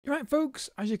Right, folks,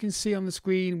 as you can see on the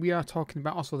screen, we are talking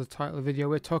about also the title of the video.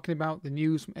 We're talking about the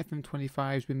news from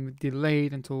FM25 has been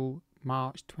delayed until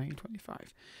March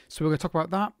 2025. So we're going to talk about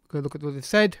that. We're going to look at what they've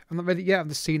said. I'm not read it yet. I've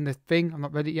just seen the thing. I'm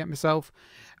not read it yet myself.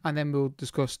 And then we'll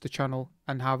discuss the channel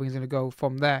and how things are going to go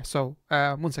from there. So,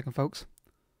 1 second, folks.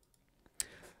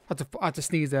 I had to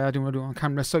sneeze there. I didn't want to do it on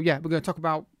camera. So, yeah, we're going to talk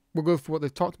about, we'll go through what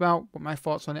they've talked about, what my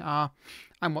thoughts on it are,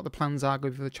 and what the plans are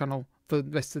going for the channel for the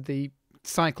rest of the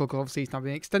cycle, because obviously it's now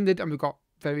being extended and we've got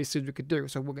various things we could do,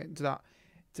 so we'll get into that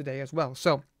today as well.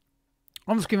 So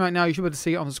on the screen right now, you should be able to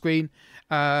see it on the screen.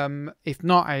 If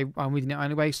not, I'm reading it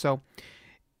anyway. So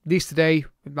these today,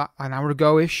 about an hour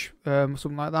ago-ish,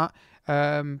 something like that.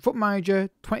 Foot Manager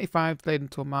 25 delayed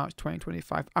until March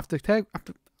 2025.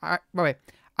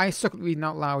 I suck at reading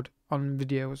out loud on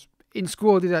videos. In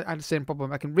school, I had the same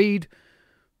problem. I can read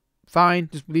fine,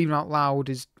 just reading out loud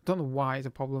is, I don't know why it's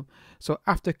a problem. So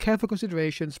after careful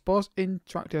consideration, Sports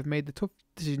Interactive have made the tough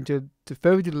decision to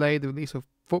further delay the release of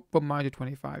Football Manager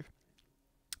 25.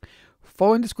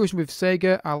 Following discussion with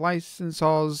Sega, our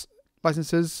licensors,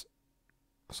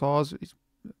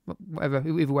 whatever,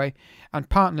 either way, and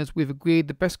partners, we've agreed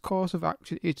the best course of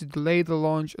action is to delay the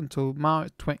launch until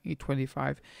March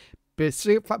 2025.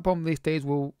 Specific platform release days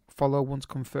will follow once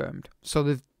confirmed. So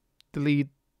they've delayed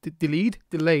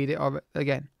it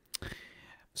again.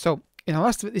 So in our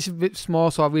last, this is a bit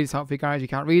small, so I'll read this out for you guys. You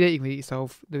can't read it, you can read it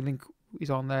yourself. The link is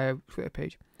on their Twitter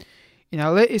page. In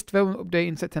our latest development update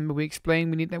in September, we explained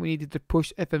we needed to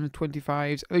push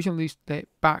FM25's original release date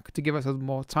back to give ourselves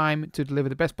more time to deliver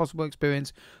the best possible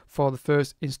experience for the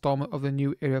first installment of the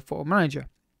new era Football Manager.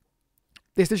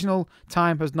 This additional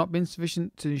time has not been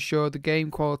sufficient to ensure the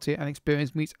game quality and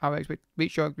experience meets our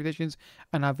expectations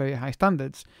and our very high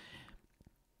standards.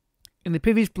 In the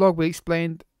previous blog, we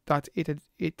explained that it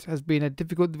has been a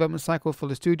difficult development cycle for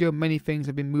the studio. Many things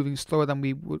have been moving slower than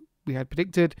we had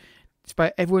predicted,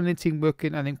 despite everyone in the team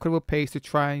working at an incredible pace to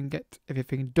try and get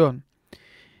everything done.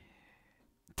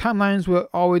 Timelines were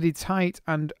already tight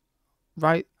and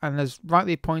as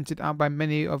rightly pointed out by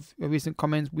many of your recent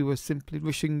comments, we were simply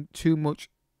rushing too much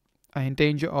and in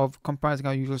danger of compromising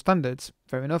our usual standards.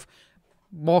 Fair enough.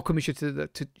 More companies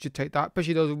should take that,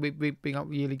 especially those who will be bringing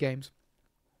out yearly games.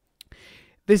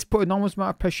 This put an enormous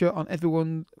amount of pressure on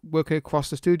everyone working across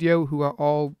the studio, who are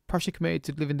all partially committed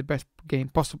to delivering the best game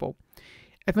possible.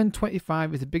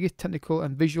 FM25 is the biggest technical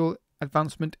and visual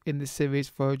advancement in this series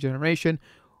for a generation.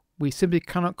 We simply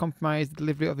cannot compromise the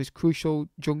delivery of this crucial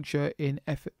juncture in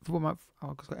Football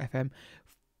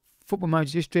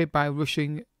Manager's history by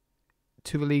rushing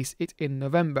to release it in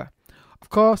November. Of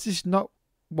course, this is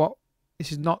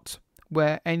not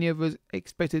where any of us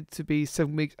expected to be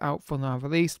 7 weeks out from our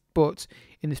release, but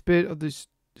in the spirit of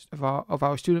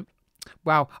our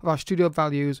studio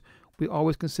values, we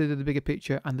always consider the bigger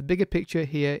picture, and the bigger picture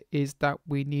here is that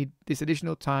we need this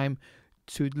additional time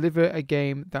to deliver a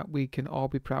game that we can all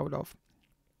be proud of.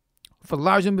 For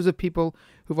large numbers of people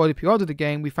who've already pre-ordered the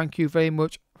game, we thank you very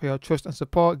much for your trust and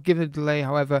support. Given the delay,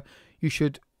 however,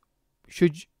 should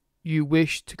you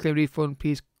wish to claim a refund,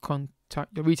 please contact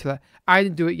your retailer. I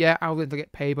didn't do it yet. I was going to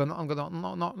get paid, but not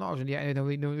urgent yet. No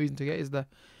reason to get, is there?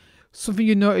 Something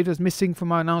you noted as missing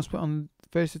from our announcement on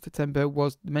 1st of September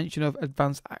was the mention of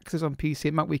advanced access on PC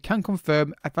and Mac. We can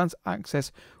confirm advanced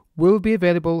access will be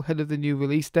available ahead of the new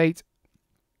release date,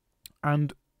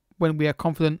 and when we are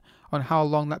confident on how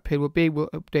long that period will be, we'll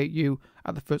update you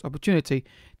at the first opportunity.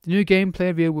 The new gameplay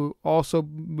review will also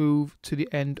move to the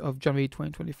end of January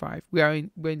 2025. We're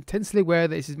intensely aware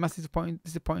that this is massively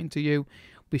disappointing to you.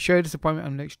 We share your disappointment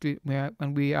and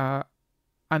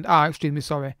are extremely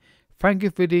sorry. Thank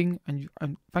you for reading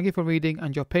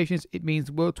and your patience. It means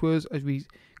the world to us as we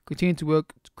continue to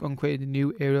work on creating a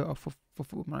new era for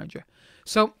Football Manager.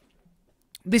 So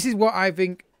this is what I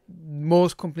think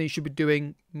most companies should be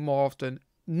doing more often.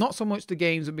 Not so much the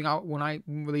games that bring out when I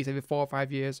release every 4 or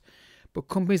 5 years, but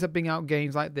companies that bring out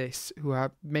games like this, who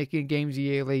are making games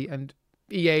yearly, and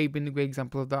EA being a great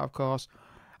example of that, of course.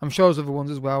 I'm sure there's other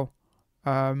ones as well,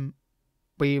 where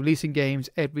you're releasing games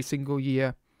every single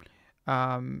year,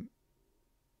 and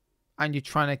you're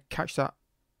trying to catch that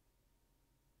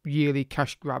yearly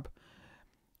cash grab.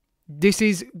 This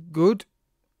is good,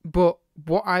 but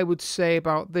what I would say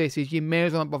about this is you may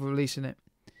as well not bother releasing it.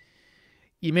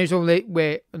 You may as well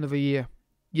wait another year.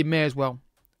 You may as well.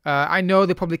 I know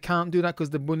they probably can't do that because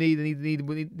the money, they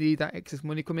need that excess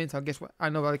money coming in. So I guess I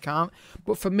know that they can't.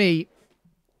 But for me,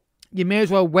 you may as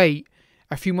well wait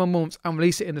a few more months and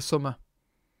release it in the summer.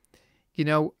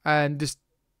 And just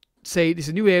say this is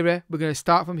a new era. We're going to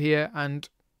start from here and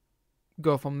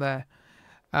go from there.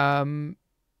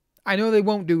 I know they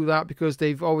won't do that because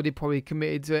they've already probably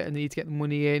committed to it and they need to get the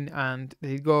money in, and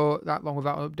they go that long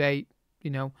without an update,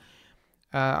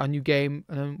 a new game,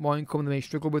 and then more income, they may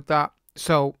struggle with that.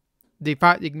 So the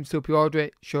fact you can still pre-order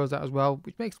it shows that as well,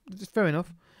 which makes it's fair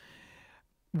enough.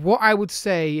 What I would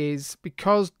say is,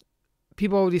 because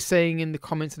people are already saying in the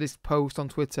comments of this post on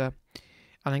Twitter,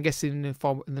 and I'm guessing in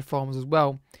the forums as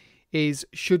well, is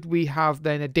should we have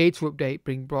then a data update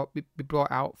be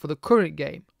brought out for the current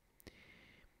game?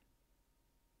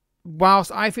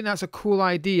 Whilst I think that's a cool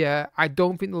idea, I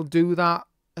don't think they'll do that.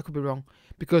 I could be wrong,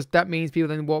 because that means people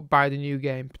then won't buy the new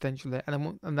game potentially,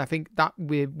 and I think that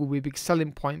will be a big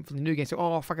selling point for the new game.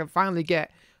 So, if I can finally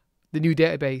get the new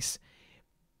database,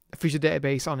 official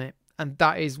database on it, and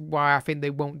that is why I think they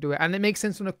won't do it. And it makes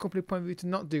sense from a company point of view to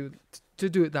not do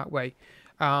it that way.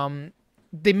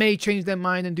 They may change their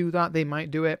mind and do that. They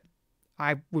might do it.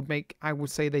 I would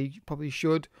say they probably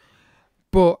should,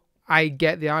 but I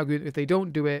get the argument if they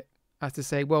don't do it, as to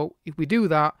say, well, if we do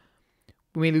that,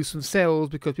 we may lose some sales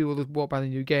because people just walk by the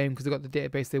new game because they've got the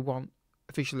database they want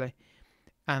officially.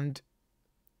 And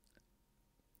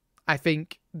I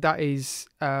think that is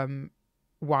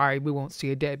why we won't see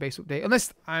a database update.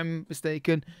 Unless I'm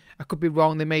mistaken, I could be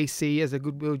wrong. They may see as a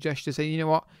goodwill gesture, saying, you know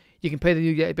what, you can pay the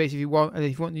new database if you want, and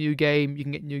if you want the new game, you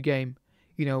can get the new game.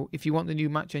 If you want the new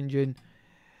match engine.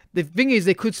 The thing is,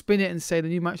 they could spin it and say the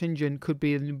new match engine could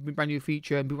be a brand new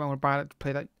feature, and people want to buy that to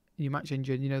play that new match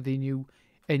engine, the new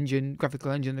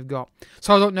graphical engine they've got.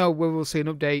 So I don't know whether we'll see an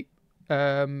update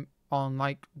on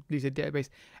like these database.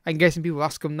 I'm guessing people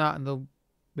ask them that and they'll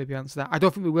maybe answer that. I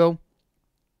don't think we will.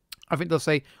 I think they'll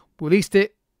say we released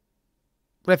it,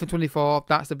 FM25.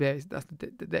 That's the base. That's the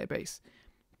database.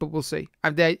 But we'll see.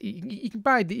 And you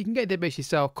can get a database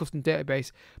yourself, custom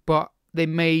database. But they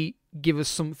may give us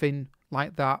something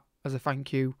like that as a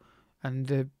thank you,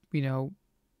 and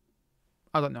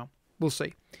I don't know. We'll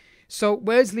see. So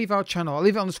where's leave our channel? I'll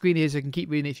leave it on the screen here so you can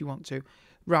keep reading it if you want to.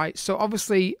 Right. So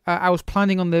obviously I was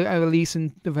planning on the release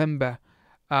in November,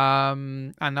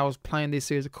 and I was planning this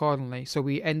series accordingly. So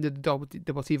we ended the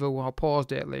Deportivo, well,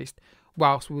 paused it at least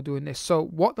whilst we were doing this. So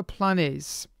what the plan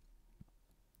is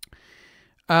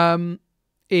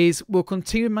we'll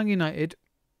continue with Man United,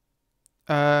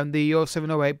 the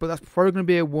 0708, but that's probably going to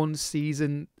be a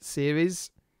one-season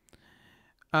series.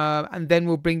 And then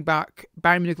we'll bring back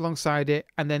Bayern Munich alongside it.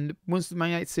 And then once the Man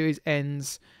United series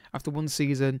ends after one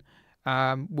season,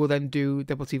 we'll then do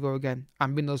Deportivo again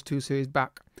and bring those two series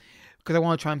back, because I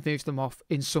want to try and finish them off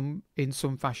in some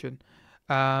fashion.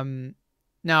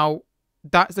 Now,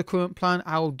 that's the current plan.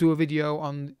 I'll do a video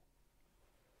on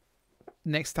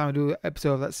next time I do an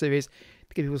episode of that series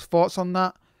to get people's thoughts on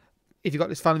that. If you got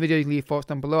this fan video, you can leave thoughts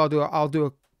down below. I'll do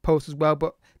a post as well.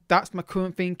 But that's my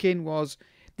current thinking. Was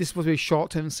this supposed to be a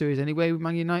short-term series anyway with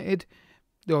Man United,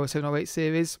 the 0708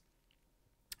 series?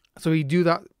 So we do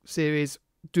that series,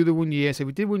 do the 1 year. So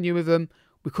we did 1 year with them.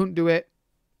 We couldn't do it.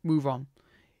 Move on.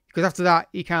 Because after that,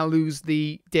 you kind of lose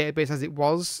the database as it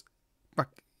was back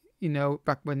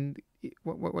when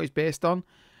what it's based on.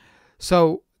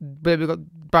 So, but we've got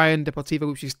Bayern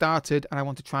Deportivo, which we started, and I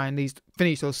want to try and at least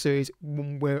finish those series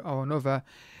one way or another,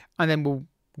 and then we'll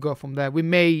go from there. We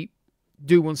may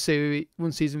do one season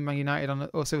with Man United on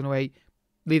 0708,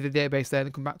 leave the database there,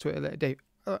 and come back to it at a later date.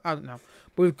 I don't know.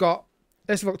 But we've got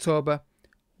rest of October,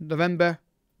 November,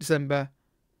 December,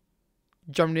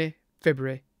 January,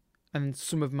 February, and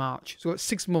some of March. So it's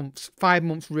 6 months, 5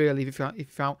 months really. If you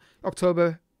count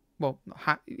October,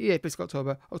 basically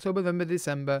October, November,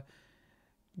 December,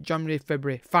 January,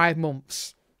 February, 5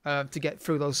 months to get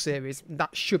through those series.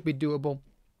 That should be doable.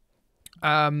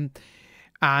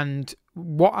 And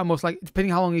what I most like,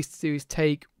 depending how long these series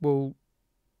take, will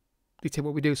dictate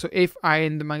what we do. So if I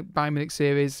end the Bayern Munich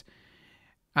series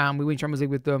and we win Champions League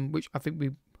with them, which I think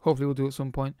we hopefully will do at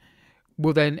some point,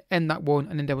 we'll then end that one,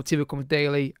 and then Deportivo comes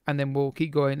daily, and then we'll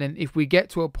keep going. And if we get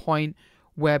to a point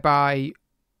whereby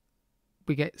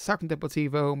we get sacked from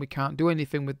Deportivo and we can't do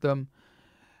anything with them,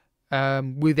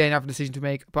 we then have a decision to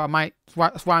make. But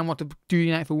that's why I want to do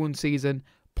United for one season,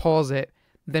 pause it,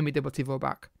 then we Deportivo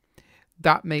back.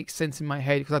 That makes sense in my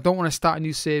head, because I don't want to start a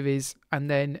new series and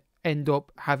then end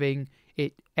up having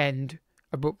it end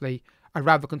abruptly. I'd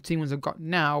rather continue as I've got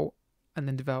now and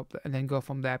then develop it and then go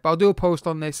from there. But I'll do a post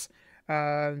on this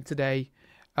today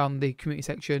on the community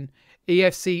section.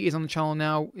 EFC is on the channel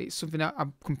now. It's something that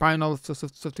I'm compiling all the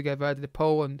stuff together. I did a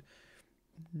poll and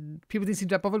people didn't seem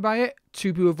that bothered by it.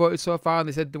 2 people voted so far and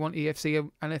they said they want EFC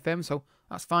and FM, so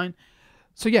that's fine.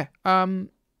 So yeah,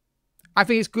 I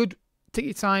think it's good. Take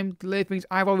your time, delay things.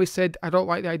 I've always said I don't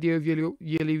like the idea of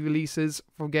yearly releases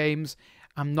for games.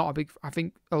 I'm not a big. I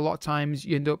think a lot of times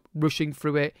you end up rushing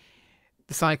through it.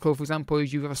 the cycle, for example,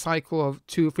 is you have a cycle of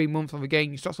 2 or 3 months of a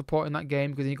game, you start supporting that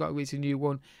game because then you've got to release a new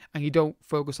one, and you don't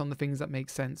focus on the things that make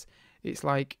sense. It's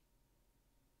like,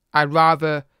 I'd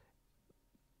rather,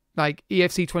 like,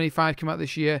 EFC25 come out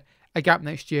this year, a gap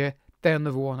next year, then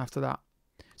another one after that.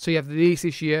 So you have the release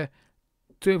this year,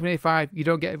 2025, you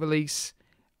don't get a release,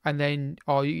 and then,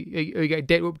 or you get a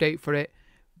data update for it,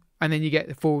 and then you get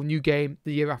the full new game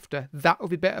the year after. That would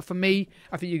be better for me.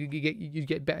 I think you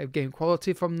get better game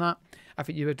quality from that. I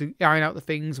think you have to iron out the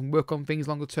things and work on things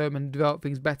longer term and develop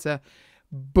things better.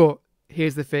 But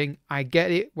here's the thing. I get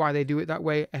it why they do it that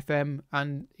way, FM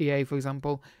and EA, for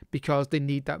example, because they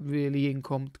need that really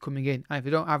income coming in. And if they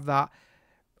don't have that,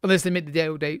 unless they make the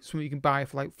data update, something you can buy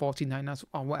for like $14.99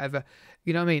 or whatever.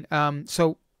 You know what I mean?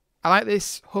 So I like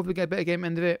this. Hopefully get a better game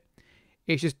end of it.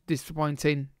 It's just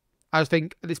disappointing. I just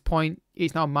think at this point,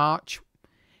 it's now March.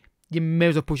 You may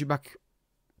as well push it back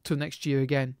to next year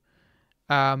again.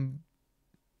 But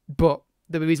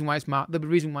there'll be a reason why it's March. There'll be a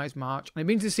reason why it's March. And it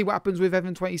means to see what happens with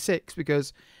FM26,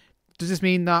 because does this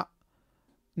mean that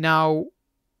now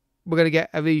we're going to get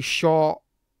a really short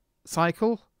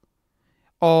cycle?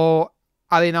 Or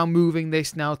are they now moving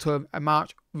this now to a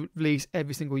March release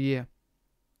every single year?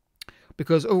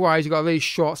 Because otherwise you've got a really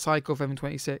short cycle for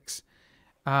FM26.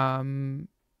 And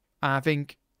I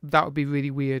think that would be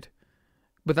really weird.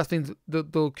 But that's things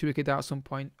that they'll communicate out at some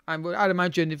point. I'd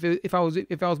imagine if I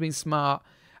was being smart,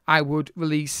 I would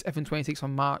release FM26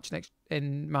 on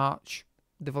March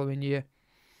the following year,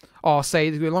 or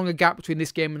say there's a longer gap between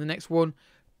this game and the next one.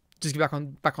 Just get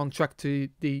back on track to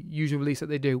the usual release that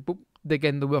they do. But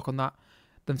again, they'll work on that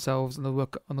themselves, and they'll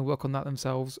work on that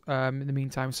themselves in the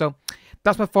meantime. So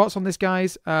that's my thoughts on this,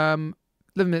 guys.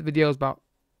 11-minute videos about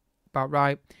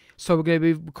right. So we're going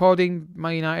to be recording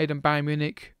Man United and Bayern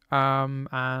Munich,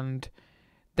 and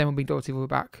then we'll be Dorothy. We'll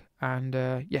be back, and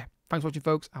yeah, thanks for watching,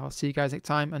 folks. I'll see you guys next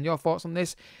time. And your thoughts on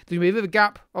this? There's going to be a bit of a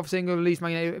gap. Obviously, I'm going to release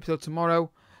Man United episode tomorrow.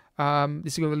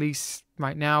 This is going to release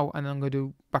right now, and then I'm going to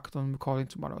do back on recording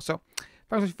tomorrow. So thanks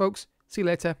for watching, folks. See you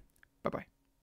later. Bye bye.